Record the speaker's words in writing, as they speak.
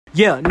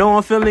Yeah, no,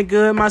 I'm feeling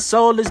good. My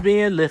soul is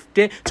being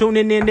lifted.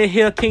 Tuning in to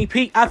hear King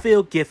Pete, I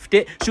feel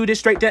gifted. Shoot it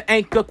straight to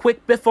anchor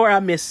quick before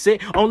I miss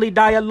it. Only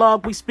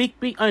dialogue we speak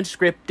be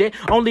unscripted.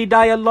 Only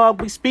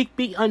dialogue we speak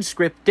be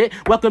unscripted.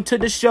 Welcome to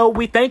the show.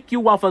 We thank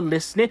you all for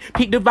listening.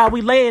 Keep the vibe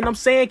we laying. I'm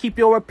saying keep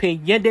your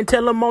opinion. Then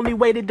tell them only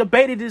way to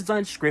debate it is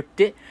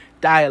unscripted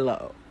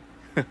dialogue.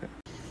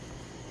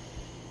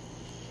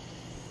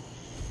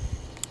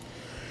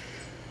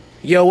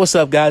 Yo, what's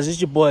up, guys? It's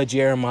your boy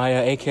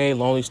Jeremiah, a.k.a.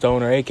 Lonely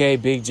Stoner, a.k.a.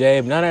 Big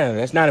J. No,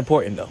 that's not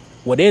important, though.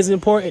 What is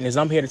important is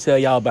I'm here to tell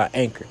y'all about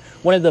Anchor,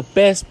 one of the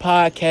best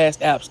podcast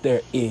apps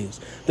there is.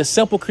 The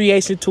simple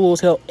creation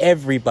tools help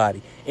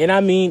everybody, and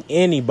I mean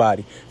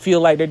anybody,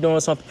 feel like they're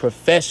doing something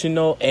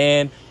professional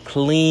and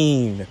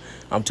clean.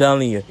 I'm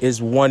telling you,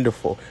 it's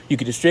wonderful. You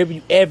can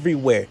distribute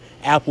everywhere.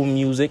 Apple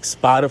Music,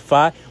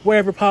 Spotify,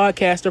 wherever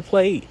podcasts are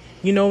played.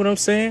 You know what I'm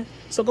saying?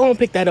 So go and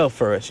pick that up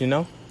for us,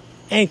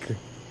 Anchor.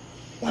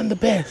 One of the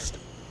best.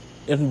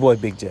 It's my boy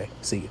Big J.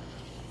 See you.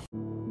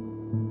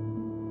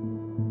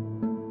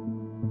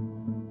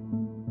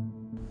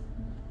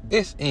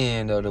 It's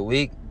end of the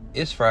week.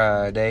 It's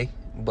Friday.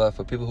 But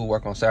for people who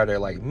work on Saturday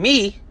like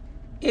me,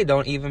 it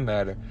don't even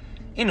matter.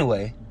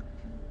 Anyway,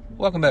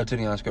 welcome back to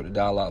the Unscripted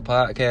Dialogue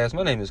podcast.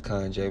 My name is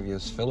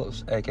Conjavius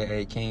Phillips,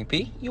 a.k.a. King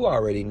P. You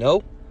already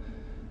know.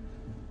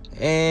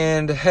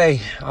 And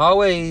hey,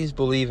 always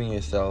believe in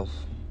yourself.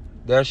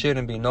 There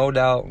shouldn't be no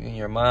doubt in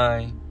your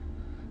mind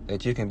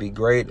that you can be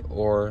great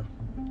or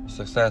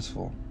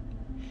successful.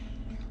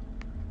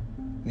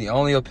 The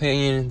only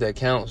opinion that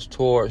counts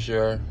towards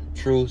your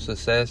true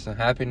success and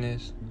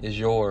happiness is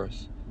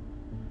yours,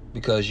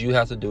 because you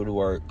have to do the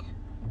work.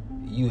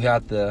 You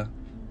have to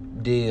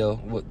deal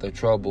with the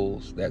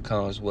troubles that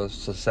comes with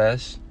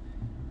success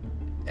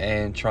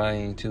and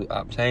trying to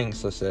obtain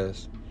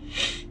success.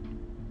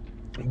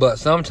 But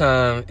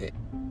sometimes,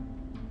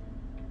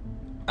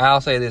 I'll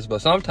say this,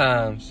 but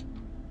sometimes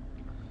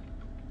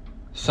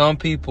some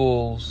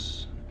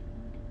people's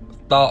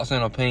thoughts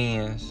and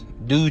opinions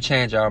do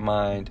change our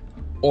mind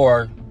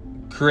or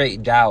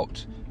create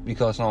doubt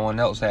because someone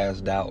else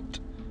has doubt.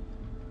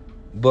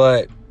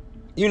 But,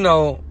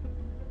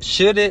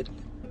 should it?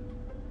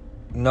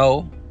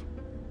 No.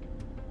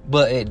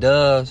 But it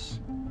does.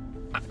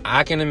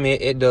 I can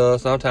admit it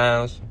does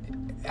sometimes.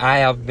 I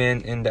have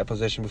been in that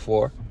position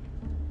before.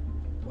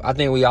 I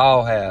think we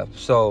all have.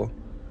 So,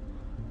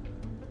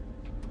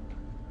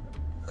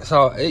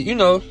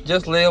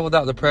 just live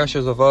without the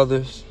pressures of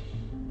others.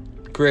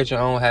 Create your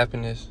own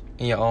happiness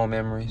in your own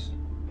memories.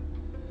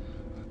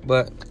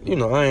 But,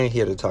 I ain't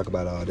here to talk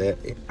about all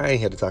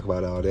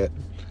that.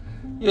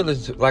 You're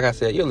listening to, like I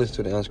said, you're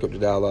listening to the Unscripted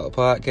Dialogue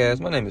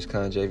podcast. My name is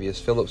Conjavius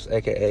Phillips,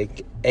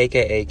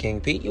 a.k.a. King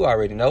Pete. You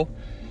already know.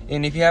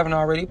 And if you haven't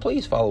already,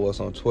 please follow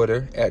us on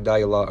Twitter at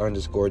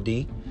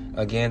dialogue_D.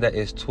 Again, that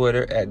is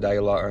Twitter at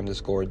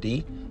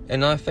dialogue_D.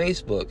 And on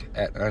Facebook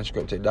at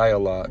Unscripted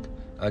Dialogue.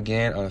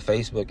 Again, on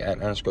Facebook at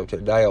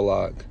Unscripted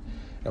Dialogue.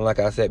 And like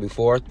I said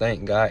before,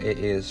 thank God it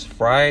is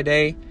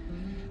Friday.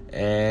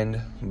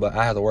 But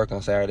I have to work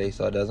on Saturday,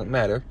 so it doesn't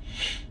matter.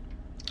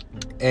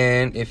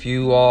 And if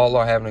you all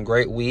are having a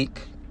great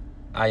week,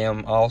 I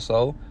am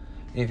also.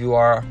 If you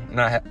are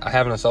not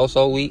having a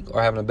so-so week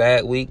or having a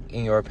bad week,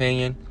 in your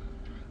opinion,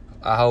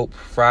 I hope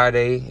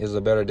Friday is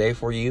a better day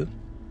for you.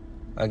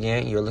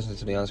 Again, you're listening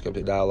to the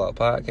Unscripted Dialogue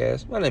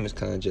podcast. My name is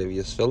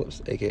Conjavius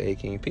Phillips, a.k.a.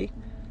 King P.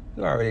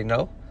 You already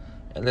know.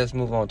 And let's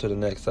move on to the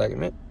next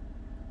segment.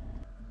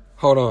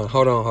 Hold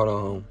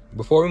on.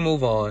 Before we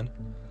move on,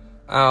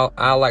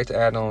 I'd like to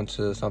add on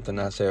to something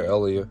I said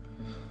earlier.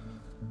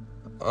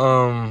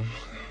 Like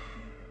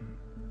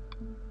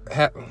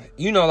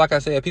I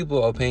said,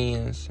 people's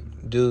opinions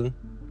do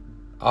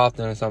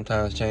often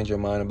sometimes change your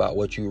mind about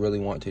what you really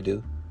want to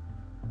do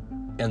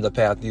and the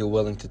path you're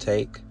willing to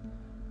take.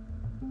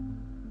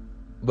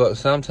 But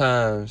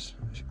sometimes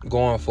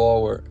going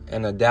forward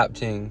and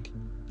adapting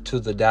to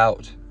the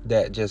doubt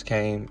that just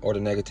came or the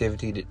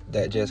negativity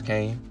that just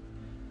came,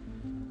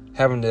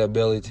 having the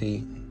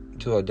ability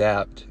to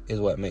adapt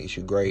is what makes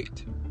you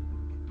great.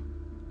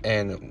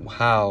 And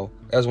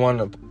that's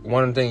one of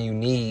the things you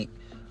need.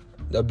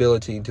 The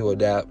ability to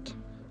adapt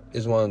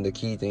is one of the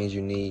key things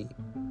you need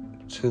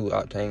to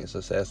obtain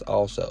success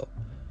also,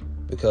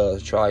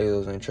 because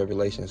trials and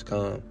tribulations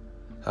come.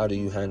 How do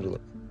you handle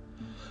it?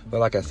 But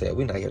like I said,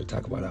 we're not here to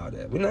talk about all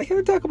that.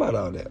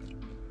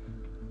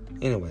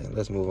 Anyway,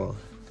 let's move on.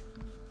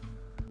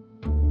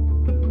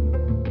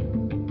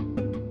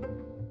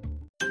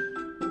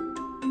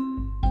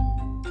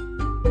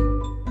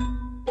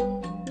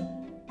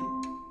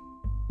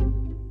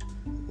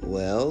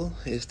 Well,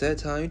 it's that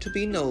time to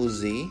be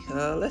nosy.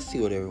 Let's see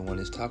what everyone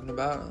is talking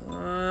about.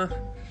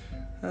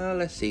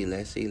 Let's see.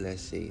 Here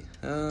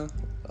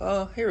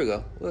we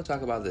go. We'll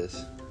talk about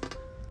this.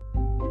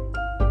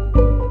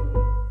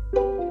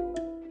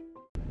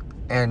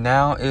 And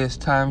now it's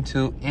time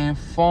to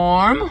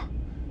inform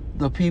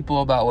the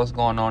people about what's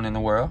going on in the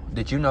world.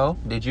 Did you know?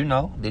 No,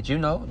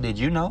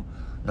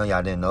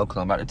 y'all didn't know, because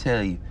I'm about to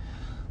tell you.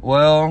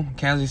 Well,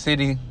 Kansas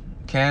City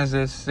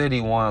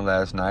won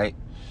last night.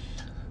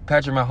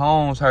 Patrick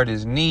Mahomes hurt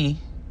his knee,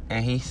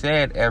 and he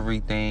said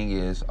everything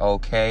is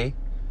okay.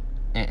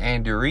 And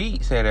Andy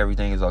Reid said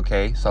everything is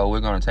okay. So we're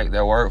going to take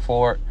their word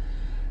for it.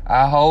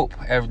 I hope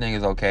everything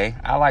is okay.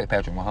 I like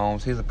Patrick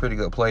Mahomes. He's a pretty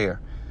good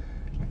player.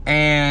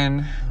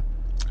 And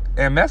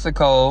in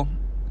Mexico,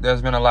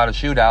 there's been a lot of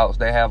shootouts.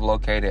 They have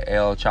located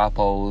El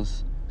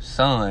Chapo's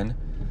son.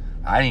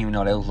 I didn't even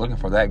know they was looking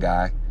for that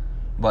guy.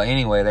 But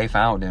anyway, they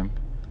found him.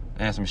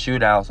 And some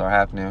shootouts are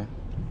happening,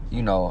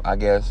 I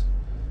guess,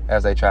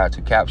 as they try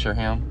to capture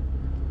him.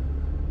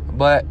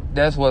 But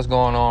that's what's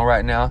going on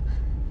right now.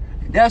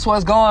 That's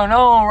what's going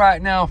on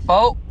right now,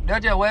 folk.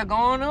 That's just what's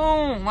going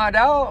on, my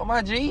dog,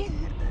 my G.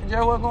 That's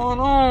just what's going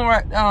on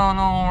right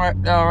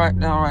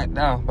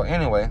now. But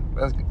anyway,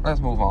 let's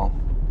move on.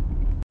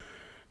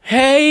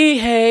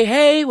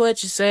 Hey,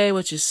 what you say?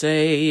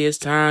 It's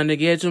time to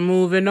get to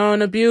moving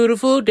on a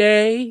beautiful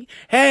day.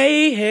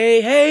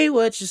 Hey,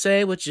 what you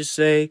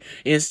say?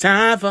 It's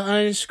time for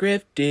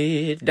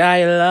Unscripted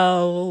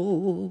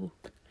Dialogue.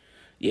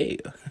 Yeah.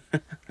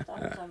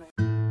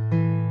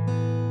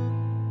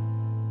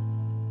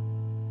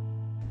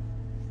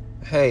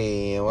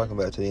 Hey, and welcome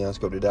back to the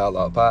Unscripted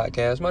Dialogue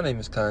podcast. My name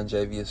is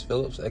Conjavius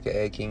Phillips,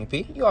 aka King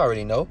P. You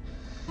already know.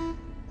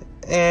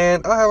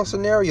 And I have a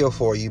scenario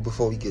for you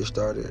before we get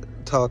started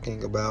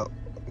talking about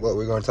what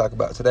we're going to talk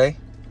about today.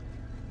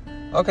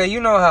 Okay, you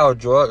know how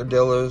drug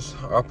dealers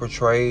are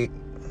portrayed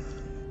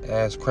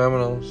as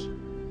criminals?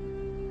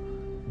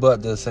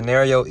 But the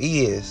scenario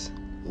is,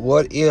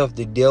 what if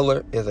the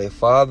dealer is a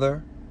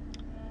father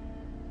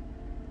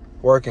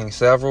working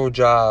several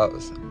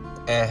jobs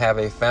and have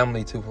a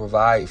family to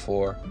provide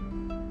for,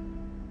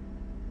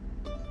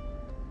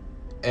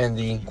 and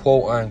the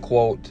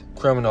quote-unquote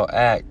criminal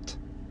act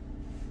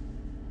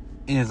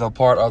is a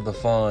part of the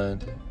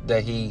fund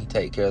that he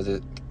take care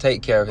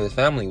of his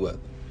family with?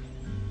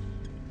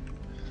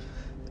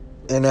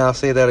 And I'll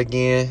say that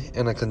again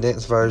in a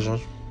condensed version.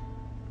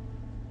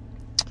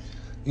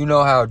 You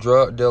know how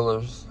drug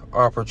dealers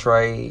are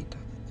portrayed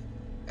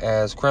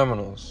as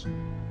criminals.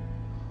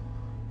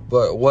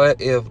 But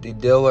what if the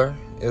dealer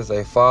is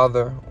a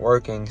father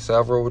working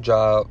several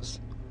jobs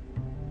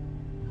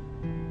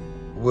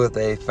with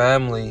a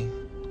family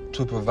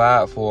to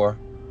provide for,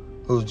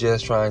 who's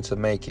just trying to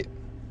make it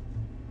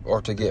or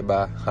to get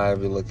by,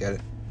 however you look at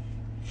it?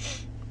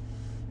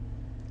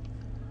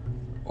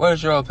 What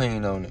is your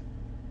opinion on it?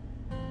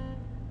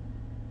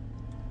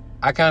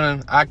 I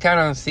kind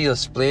of see a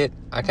split.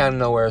 I kind of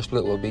know where a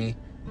split will be,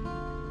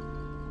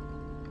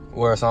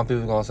 where some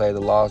people are going to say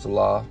the law is the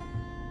law,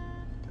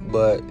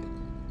 but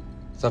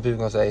some people are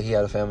going to say he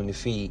had a family to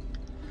feed.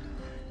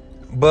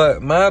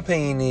 But my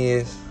opinion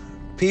is,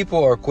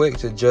 people are quick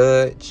to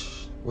judge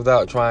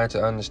without trying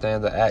to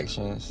understand the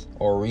actions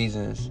or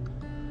reasons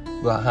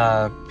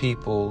behind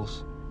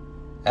people's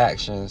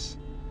actions.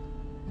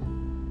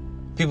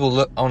 People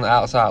look on the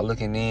outside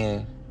looking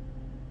in,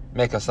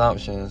 make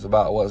assumptions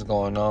about what's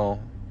going on,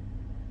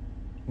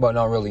 but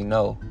don't really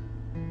know.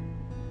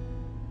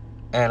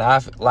 And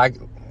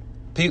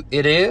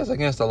it is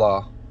against the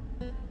law.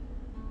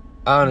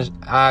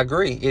 I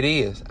agree, it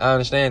is. I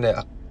understand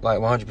that,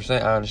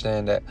 100%. I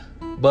understand that.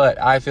 But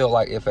I feel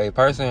like if a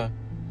person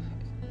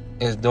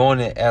is doing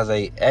it as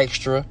a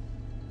extra,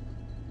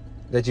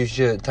 that you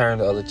should turn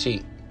the other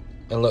cheek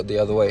and look the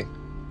other way.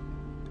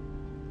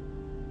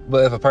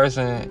 But if a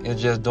person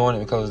is just doing it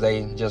because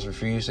they just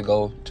refuse to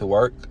go to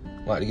work,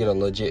 to get a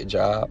legit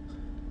job,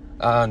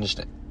 I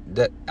understand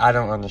that. I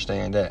don't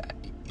understand that.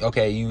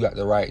 Okay, you got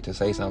the right to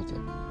say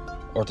something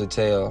or to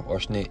tell or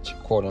snitch,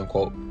 quote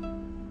unquote.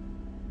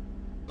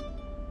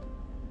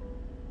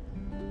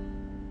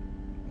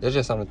 There's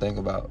just something to think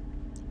about.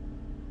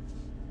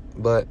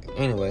 But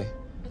anyway,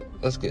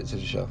 let's get to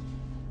the show.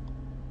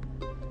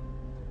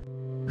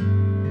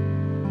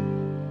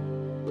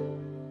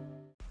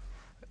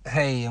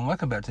 Hey, and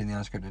welcome back to the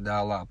Unscripted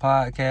Dialogue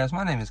podcast.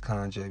 My name is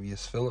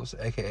Conjavius Phillips,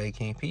 aka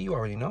King P. You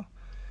already know.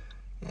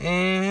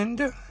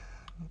 And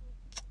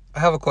I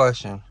have a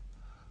question.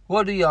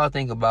 What do y'all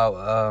think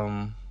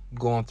about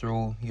going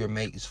through your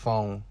mate's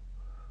phone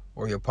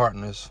or your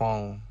partner's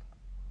phone?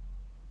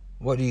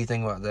 What do you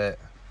think about that?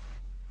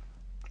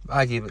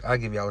 I'll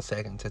give y'all a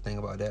second to think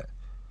about that.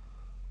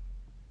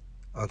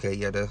 Okay,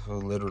 yeah, that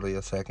was literally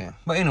a second.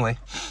 But anyway,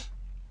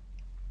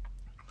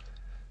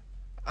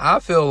 I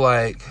feel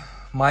like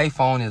my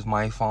phone is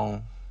my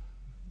phone.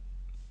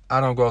 I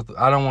don't want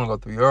to go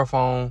through your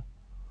phone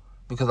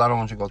because I don't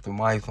want you to go through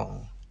my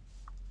phone.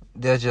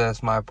 That's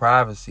just my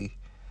privacy.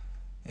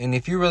 And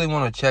if you really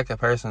want to check a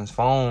person's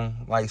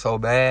phone so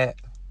bad,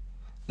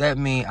 that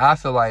means I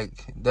feel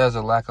like there's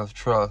a lack of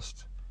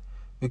trust.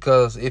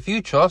 Because if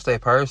you trust a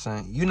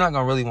person, you're not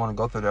going to really want to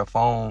go through their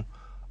phone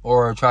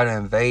or try to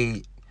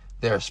invade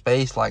their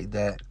space like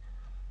that.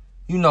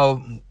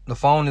 The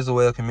phone is a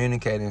way of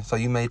communicating, so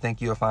you may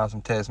think you'll find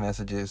some text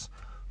messages,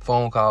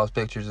 phone calls,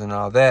 pictures, and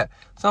all that.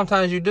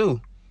 Sometimes you do,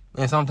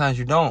 and sometimes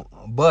you don't.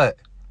 But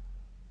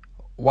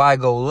why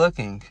go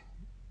looking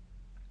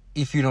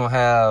if you don't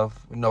have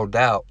no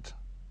doubt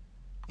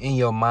in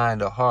your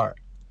mind or heart?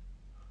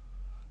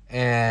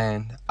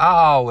 And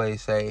I've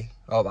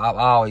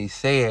always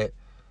said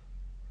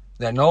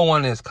that no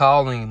one is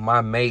calling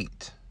my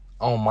mate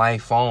on my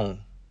phone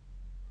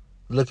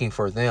looking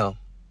for them.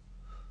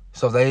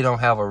 So they don't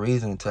have a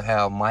reason to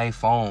have my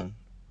phone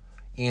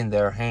in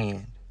their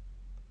hand.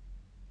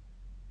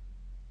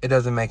 It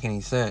doesn't make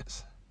any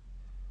sense.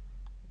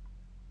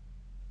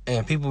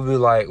 And people be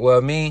like,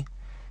 well, me,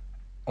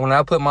 when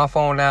I put my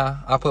phone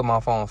down, I put my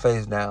phone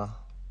face down.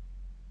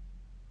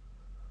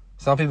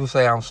 Some people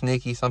say I'm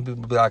sneaky. Some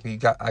people be like,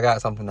 I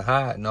got something to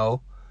hide.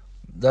 No,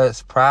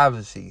 that's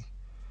privacy.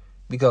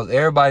 Because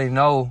everybody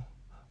know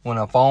when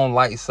a phone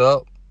lights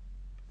up,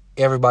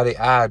 everybody's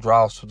eye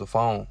draws to the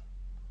phone.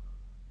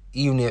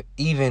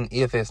 Even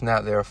if it's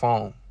not their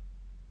phone.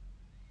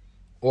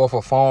 Or if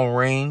a phone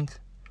rings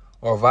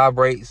or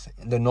vibrates,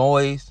 the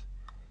noise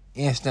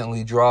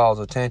instantly draws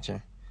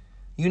attention.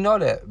 You know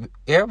that.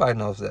 Everybody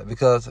knows that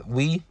because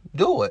we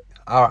do it.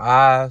 Our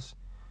eyes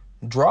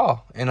draw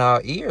and our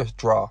ears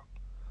draw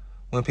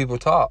when people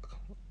talk.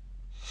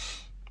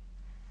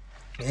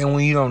 And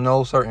when you don't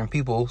know certain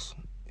people's,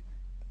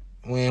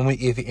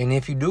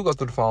 if you do go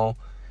through the phone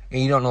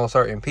and you don't know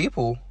certain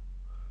people,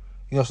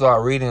 you'll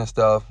start reading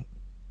stuff.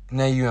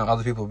 Now you're in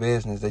other people's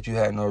business that you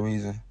had no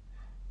reason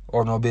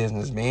or no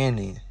business being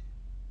in.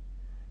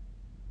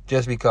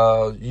 Just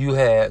because you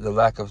had the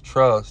lack of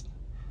trust,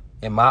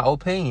 in my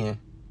opinion,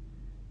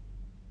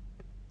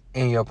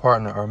 in your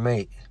partner or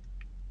mate.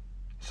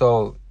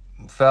 So,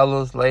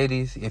 fellas,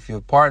 ladies, if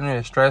your partner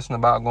is stressing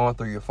about going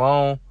through your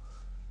phone,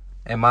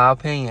 in my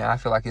opinion, I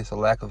feel like it's a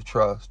lack of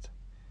trust.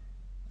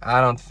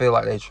 I don't feel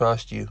like they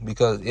trust you,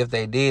 because if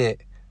they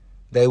did,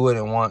 they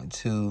wouldn't want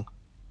to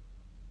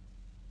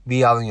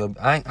be out in your...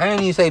 I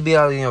ain't even say be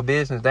out in your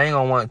business. They ain't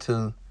gonna want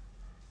to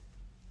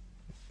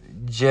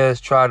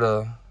just try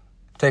to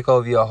take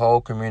over your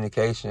whole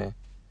communication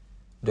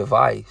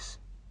device.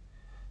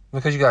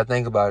 Because you gotta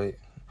think about it.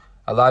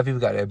 A lot of people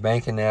got their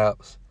banking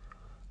apps,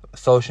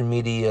 social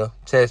media,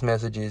 text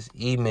messages,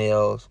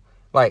 emails.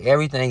 Like,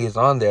 everything is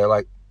on there.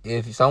 Like,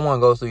 if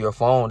someone goes through your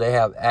phone, they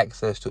have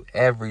access to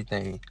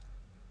everything.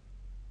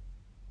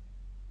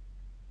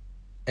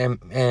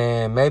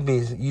 And maybe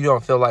you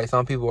don't feel like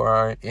some people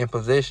are in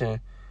position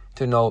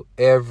to know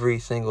every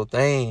single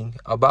thing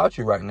about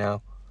you right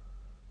now,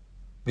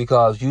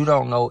 because you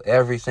don't know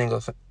every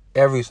single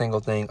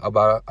thing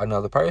about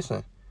another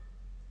person.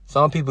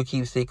 Some people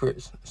keep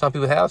secrets. Some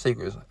people have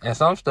secrets. And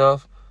some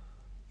stuff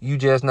I'm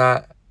just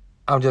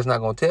not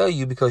going to tell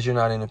you because you're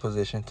not in a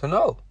position to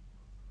know.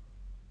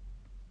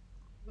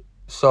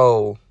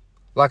 So,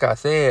 like I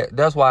said,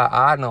 that's why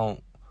I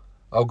don't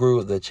agree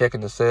with the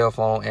checking the cell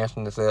phone,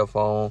 answering the cell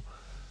phone,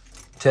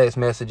 text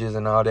messages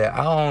and all that.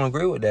 I don't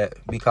agree with that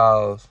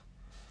because,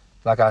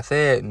 like I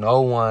said,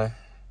 no one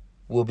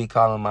will be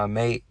calling my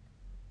mate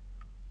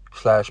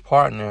 /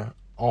 partner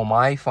on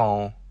my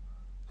phone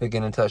to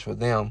get in touch with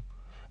them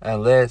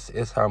unless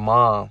it's her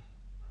mom.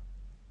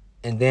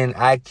 And then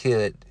I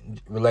could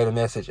relay a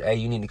message, hey,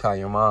 you need to call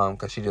your mom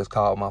because she just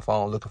called my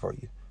phone looking for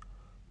you.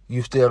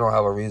 You still don't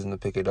have a reason to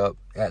pick it up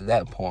at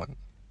that point.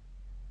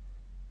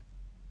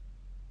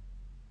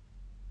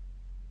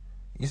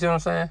 You see what I'm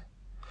saying?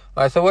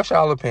 Like, so what's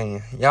y'all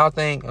opinion? Y'all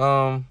think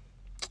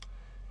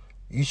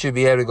you should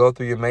be able to go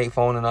through your mate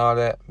phone and all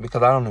that?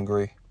 Because I don't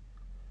agree.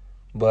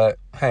 But,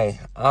 hey,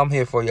 I'm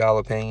here for y'all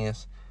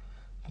opinions.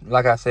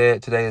 Like I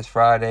said, today is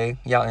Friday.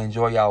 Y'all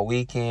enjoy y'all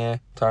weekend.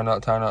 Turn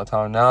up, turn up,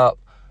 turn up.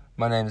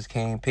 My name is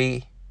King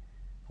P.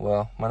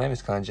 Well, my name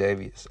is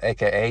Conjavius,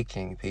 a.k.a.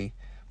 King P.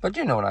 But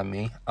you know what I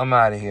mean. I'm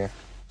out of here.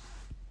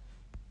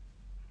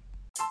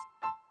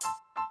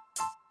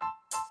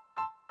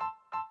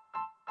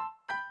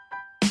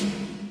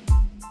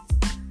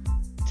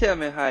 Tell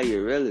me how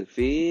you really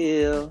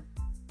feel.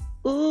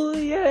 Ooh,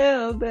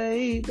 yeah,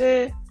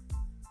 baby.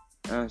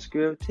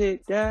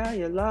 Unscripted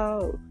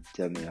dialogue.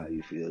 Tell me how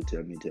you feel.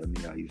 Tell me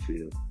how you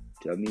feel.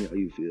 Tell me how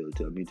you feel.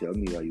 Tell me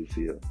how you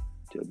feel.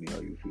 Tell me how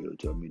you feel.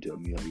 Tell me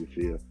how you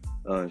feel.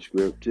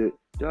 Unscripted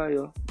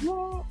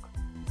dialogue.